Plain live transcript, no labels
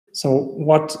So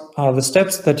what are the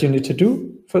steps that you need to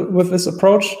do with this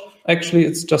approach? Actually,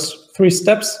 it's just 3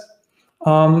 steps.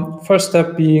 First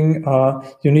step being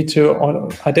you need to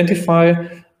identify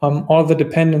all the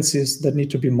dependencies that need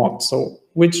to be mocked. So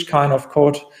which kind of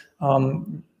code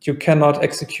you cannot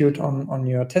execute on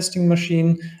your testing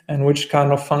machine, and which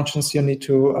kind of functions you need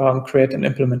to create an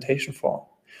implementation for.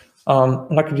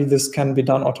 Luckily, this can be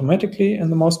done automatically in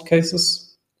the most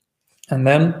cases. And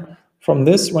then from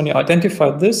this, when you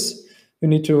identify this, you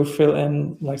need to fill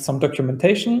in like some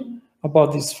documentation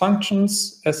about these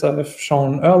functions. As I've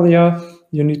shown earlier,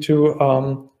 you need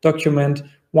to document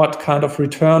what kind of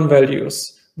return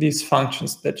values these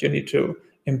functions that you need to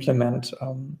implement,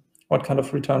 what kind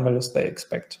of return values they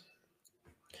expect.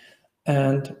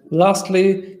 And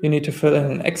lastly, you need to fill in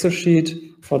an Excel sheet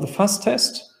for the fuzz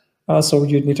test. So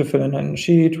you need to fill in a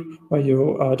sheet where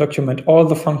you document all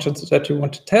the functions that you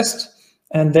want to test,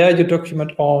 and there you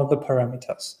document all the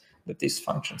parameters that these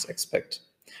functions expect.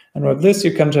 And with this,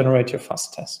 you can generate your fuzz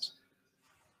test.